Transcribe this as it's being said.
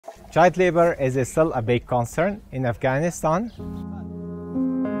Child labor is still a big concern in Afghanistan.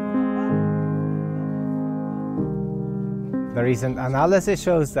 The recent analysis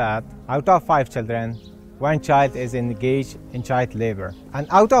shows that out of 5 children, 1 child is engaged in child labor. And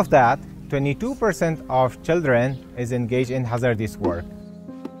out of that, 22% of children is engaged in hazardous work.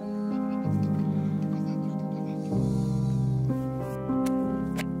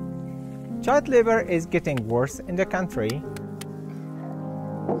 Child labor is getting worse in the country.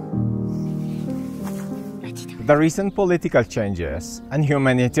 The recent political changes and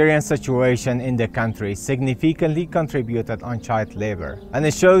humanitarian situation in the country significantly contributed on child labor, and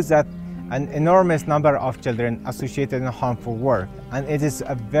it shows that an enormous number of children associated in harmful work, and it is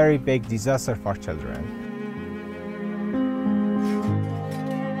a very big disaster for children.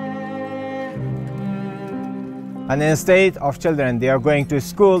 And instead of children, they are going to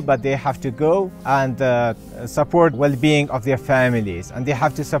school, but they have to go and support well-being of their families, and they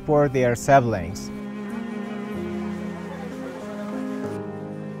have to support their siblings.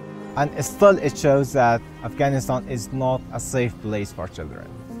 And still it shows that Afghanistan is not a safe place for children.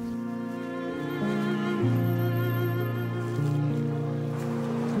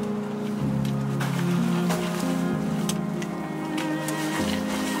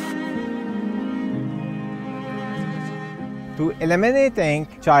 To eliminating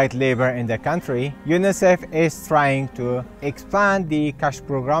child labor in the country, UNICEF is trying to expand the cash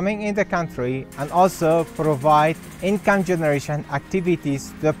programming in the country and also provide income generation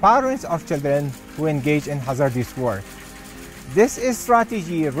activities to the parents of children who engage in hazardous work. This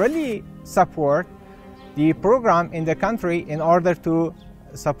strategy really supports the program in the country in order to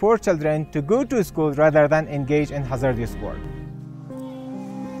support children to go to school rather than engage in hazardous work.